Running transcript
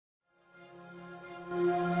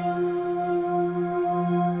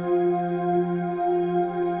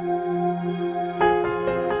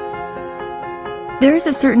There is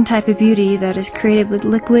a certain type of beauty that is created with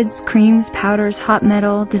liquids, creams, powders, hot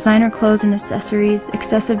metal, designer clothes and accessories,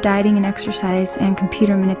 excessive dieting and exercise, and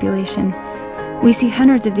computer manipulation. We see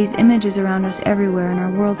hundreds of these images around us everywhere in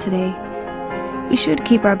our world today. We should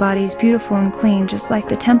keep our bodies beautiful and clean, just like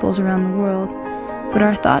the temples around the world, but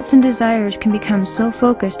our thoughts and desires can become so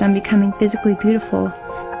focused on becoming physically beautiful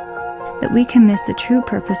that we can miss the true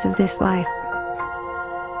purpose of this life.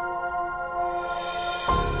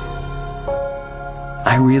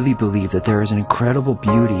 I really believe that there is an incredible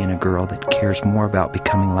beauty in a girl that cares more about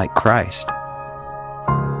becoming like Christ.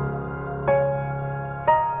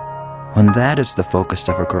 When that is the focus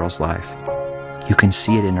of a girl's life, you can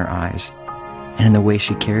see it in her eyes and in the way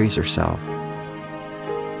she carries herself.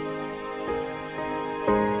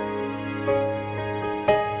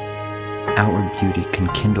 Outward beauty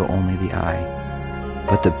can kindle only the eye,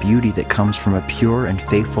 but the beauty that comes from a pure and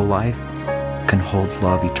faithful life can hold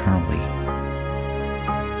love eternally.